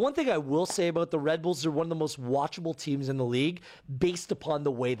 The one thing I will say about the Red Bulls, they're one of the most watchable teams in the league based upon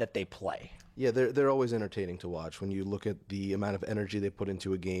the way that they play. Yeah, they're always entertaining to watch. When you look at the amount of energy they put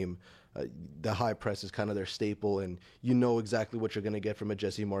into a game, the high press is kind of their staple, and you know exactly what you're going to get from a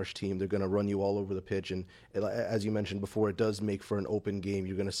Jesse Marsch team. They're going to run you all over the pitch, and as you mentioned before, it does make for an open game.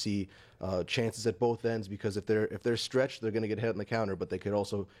 You're going to see chances at both ends because if they're stretched, they're going to get hit on the counter, but they could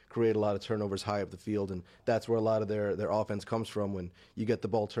also create a lot of turnovers high up the field, and that's where a lot of their offense comes from. When you get the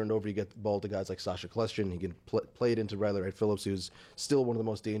ball turned over, you get the ball to guys like Sasha Kljestan. He can play it into Riley Wright Phillips, who's still one of the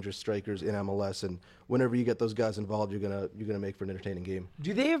most dangerous strikers in MLS, and whenever you get those guys involved, you're gonna make for an entertaining game.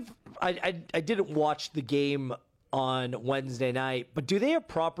 Do they have? I didn't watch the game on Wednesday night, but do they have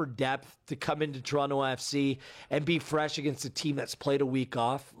proper depth to come into Toronto FC and be fresh against a team that's played a week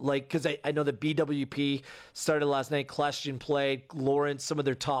off? Like, because I know that BWP started last night, Kljestan played, Lawrence, some of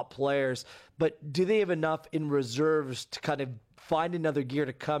their top players, but do they have enough in reserves to kind of find another gear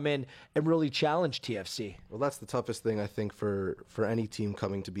to come in and really challenge TFC? Well, that's the toughest thing, I think, for any team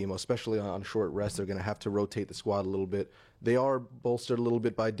coming to BMO, especially on short rest. They're going to have to rotate the squad a little bit. They are bolstered a little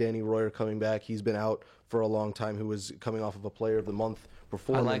bit by Danny Royer coming back. He's been out for a long time, who was coming off of a Player of the Month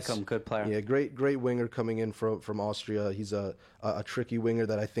performance. I like him, good player. Yeah, great winger coming in from Austria. He's a tricky winger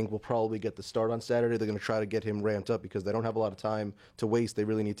that I think will probably get the start on Saturday. They're going to try to get him ramped up because they don't have a lot of time to waste. They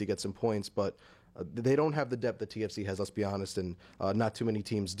really need to get some points, but they don't have the depth that TFC has, let's be honest, and not too many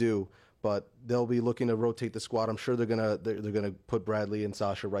teams do. But they'll be looking to rotate the squad. I'm sure they're gonna put Bradley and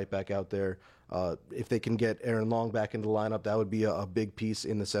Sasha right back out there. If they can get Aaron Long back into the lineup, that would be a big piece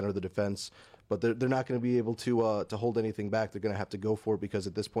in the center of the defense. but they're not going to be able to hold anything back. They're going to have to go for it because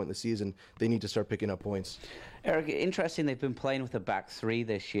at this point in the season, they need to start picking up points. Eric, interesting, they've been playing with a back three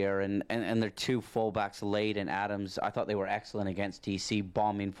this year, and their two fullbacks, Lade and Adams, I thought they were excellent against DC,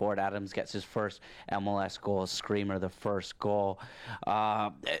 bombing forward. Adams gets his first MLS goal, screamer, the first goal.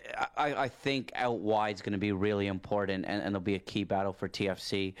 I think out wide is going to be really important, and it'll be a key battle for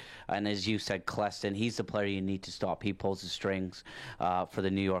TFC. And as you said, Kleston, he's the player you need to stop. He pulls the strings for the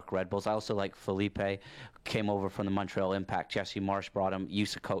New York Red Bulls. I also like Felipe, came over from the Montreal Impact. Jesse Marsh brought him,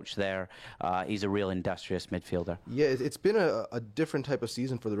 used to coach there. He's a real industrious midfielder. Yeah, it's been a different type of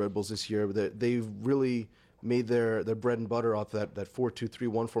season for the Red Bulls this year. They've really made their bread and butter off that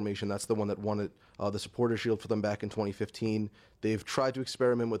 4-2-3-1 formation. That's the one that won the Supporter Shield for them back in 2015. They've tried to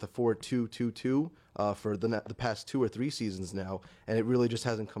experiment with a 4-2-2-2 for the past 2 or 3 seasons now, and it really just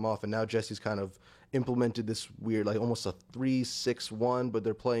hasn't come off. And now Jesse's kind of implemented this weird, like almost a 3-6-1, but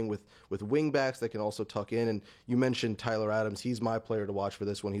they're playing with wing backs that can also tuck in. And you mentioned Tyler Adams. He's my player to watch for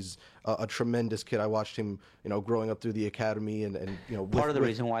this one. He's a tremendous kid. I watched him, growing up through the academy, and part of the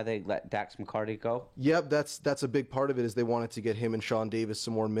reason why they let Dax McCarty go. Yep, that's a big part of it. Is they wanted to get him and Sean Davis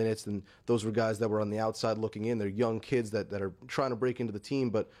some more minutes, and those were guys that were on the outside looking in. They're young kids that are trying to break into the team,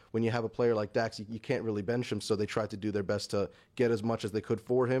 but when you have a player like Dax, you can't really bench him. So they tried to do their best to get as much as they could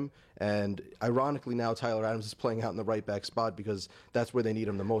for him. And ironically, now Tyler Adams is playing out in the right back spot because that's where they need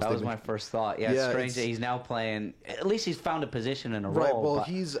him the most. That was my first thought. Yeah, it's strange that he's now playing. At least he's found a position in a right, role. Well,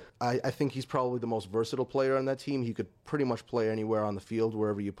 I think he's probably the most versatile player on that team. He could pretty much play anywhere on the field.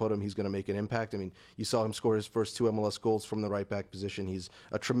 Wherever you put him, he's going to make an impact. I mean, you saw him score his first 2 MLS goals from the right back position. He's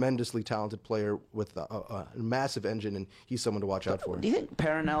a tremendously talented player with a massive engine, and he's someone to watch out for. Do you think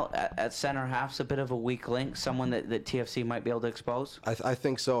Perenelle at center half's a bit of a weak link, someone that TFC might be able to expose? I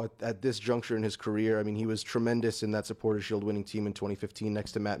think so. At this juncture in his career, I mean, he was tremendous in that Supporter Shield winning team in 2015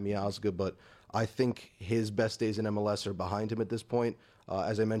 next to Matt Miazga, but I think his best days in MLS are behind him at this point.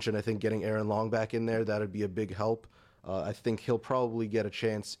 As I mentioned, I think getting Aaron Long back in there, that would be a big help. I think he'll probably get a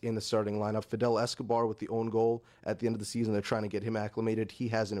chance in the starting lineup. Fidel Escobar with the own goal at the end of the season, they're trying to get him acclimated. He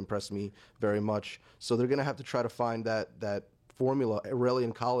hasn't impressed me very much. So they're going to have to try to find that formula.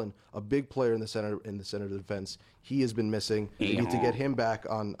 Aurelian Collin, a big player in the center of the defense, he has been missing. They need to get him back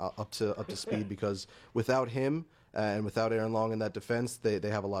on up to speed, because without him and without Aaron Long in that defense, they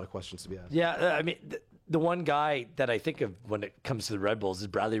have a lot of questions to be asked. Yeah, I mean, the one guy that I think of when it comes to the Red Bulls is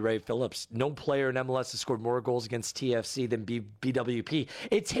Bradley Ray Phillips. No player in MLS has scored more goals against TFC than BWP.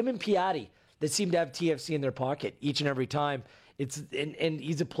 It's him and Piatti that seem to have TFC in their pocket each and every time. And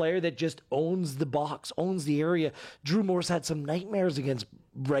he's a player that just owns the box, owns the area. Drew Morris had some nightmares against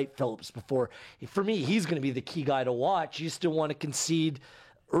Wright Phillips before. For me, he's going to be the key guy to watch. You still want to concede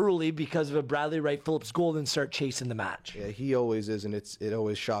early because of a Bradley Wright Phillips goal and start chasing the match. Yeah, he always is, and it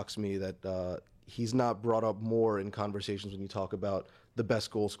always shocks me that he's not brought up more in conversations when you talk about the best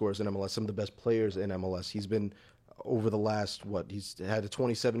goal scorers in MLS, some of the best players in MLS. He's been, over the last, he's had a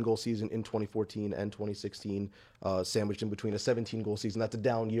 27-goal season in 2014 and 2016, sandwiched in between a 17-goal season. That's a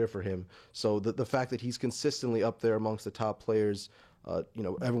down year for him. So the fact that he's consistently up there amongst the top players,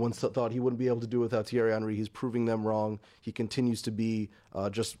 everyone thought he wouldn't be able to do it without Thierry Henry. He's proving them wrong. He continues to be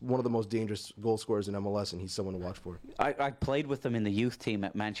just one of the most dangerous goal scorers in MLS, and he's someone to watch for. I played with him in the youth team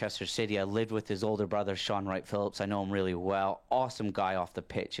at Manchester City. I lived with his older brother, Sean Wright Phillips. I know him really well. Awesome guy off the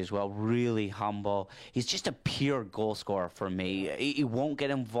pitch as well. Really humble. He's just a pure goal scorer for me. He won't get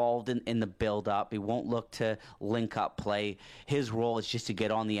involved in the build-up. He won't look to link up play. His role is just to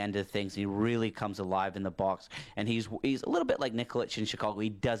get on the end of things. He really comes alive in the box, and he's a little bit like Nikolic in Chicago. He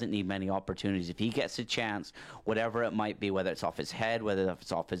doesn't need many opportunities. If he gets a chance, whatever it might be, whether it's off his head, whether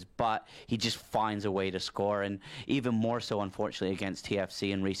it's off his butt, he just finds a way to score, and even more so, unfortunately, against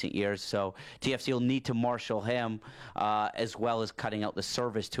TFC in recent years. So TFC will need to marshal him as well as cutting out the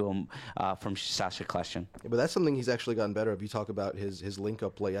service to him from Sasha Kleston. Yeah, but that's something he's actually gotten better. If you talk about his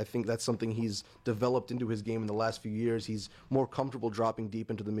link-up play, I think that's something he's developed into his game in the last few years. He's more comfortable dropping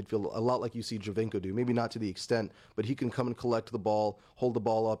deep into the midfield, a lot like you see Javinko do. Maybe not to the extent, but he can come and collect the ball, hold the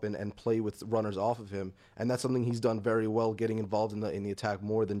ball up, and play with runners off of him. And that's something he's done very well, getting involved in the attack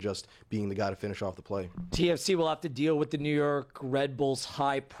more than just being the guy to finish off the play. TFC will have to deal with the New York Red Bulls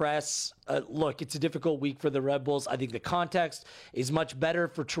high press. Look, it's a difficult week for the Red Bulls. I think the context is much better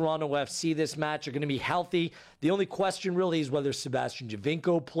for Toronto FC this match. They're going to be healthy. The only question really is whether Sebastian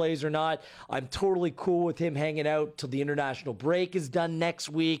Javinko plays or not. I'm totally cool with him hanging out till the international break is done next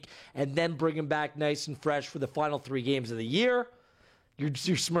week and then bring him back nice and fresh for the final 3 games of the year.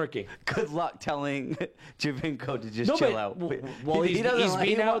 You're smirking. Good luck telling Javinko to just chill out. Well, he's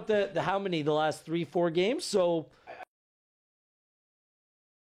been out the how many? The last 3-4 games? So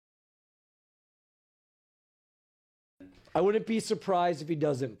I wouldn't be surprised if he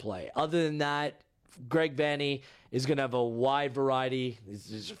doesn't play. Other than that, Greg Vanney is going to have a wide variety.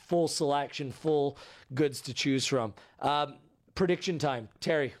 There's full selection, full goods to choose from. Prediction time.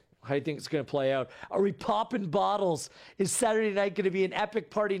 Terry, how do you think it's going to play out? Are we popping bottles? Is Saturday night going to be an epic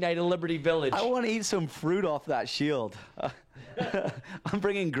party night in Liberty Village? I want to eat some fruit off that shield. I'm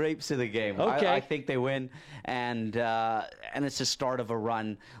bringing grapes to the game. Okay. I think they win, and it's the start of a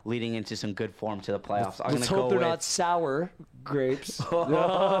run leading into some good form to the playoffs. Let's hope they're not sour grapes.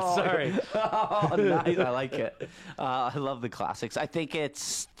 Oh, sorry. Oh, nice. I like it. I love the classics. I think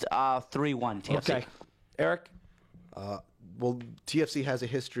it's 3-1 TFC. Okay. Eric? Well, TFC has a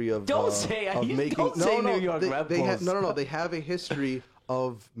history of Don't say New York Red Bulls. No. They have a history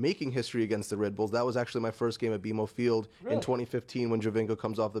of making history against the Red Bulls. That was actually my first game at BMO Field in 2015 when Giovinco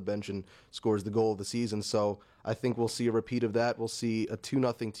comes off the bench and scores the goal of the season. So I think we'll see a repeat of that. We'll see a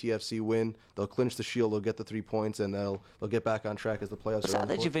 2-0 TFC win. They'll clinch the Shield. They'll get the 3 points, and they'll get back on track as the playoffs Was are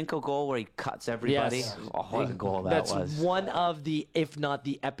that the Giovinco goal where he cuts everybody? Yes. Oh, what a goal that That's was. one of the, if not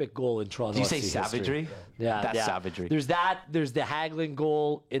the epic goal in Toronto. Did you say FC history. savagery? Yeah, That's savagery. There's that. There's the Hagelin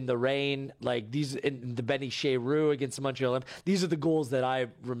goal in the rain. Like these, in the Benny Cheroux against the Montreal Olympics. These are the goals that I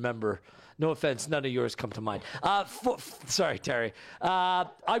remember. No offense, none of yours come to mind. Sorry, Terry. I'm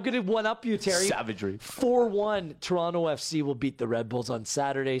going to one-up you, Terry. Savagery. 4-1, Toronto FC will beat the Red Bulls on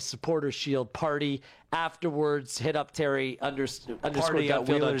Saturday. Supporter Shield party. Afterwards, hit up Terry underscore Party at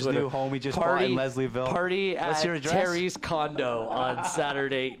Duffield on Wheeler's Twitter. new home he just bought in Leslieville. Party What's at your address? Terry's condo on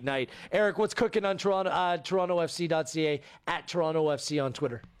Saturday night. Eric, what's cooking on TorontoFC.ca, at TorontoFC on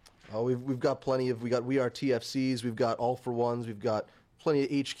Twitter? Oh, we've got plenty of we are TFCs. We've got all for ones. We've got plenty of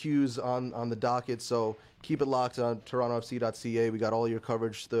HQs on the docket. So keep it locked on TorontoFC.ca. We got all your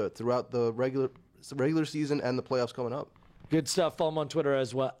coverage throughout the regular season and the playoffs coming up. Good stuff. Follow him on Twitter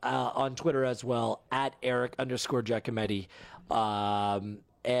as well. At Eric_Giacometti.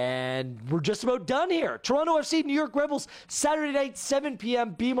 And we're just about done here. Toronto FC, New York Rebels, Saturday night, 7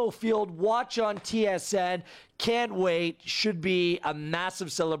 p.m., BMO Field. Watch on TSN. Can't wait. Should be a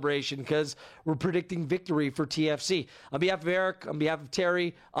massive celebration because we're predicting victory for TFC. On behalf of Eric, on behalf of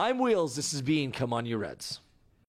Terry, I'm Wheels. This has been Come On You Reds.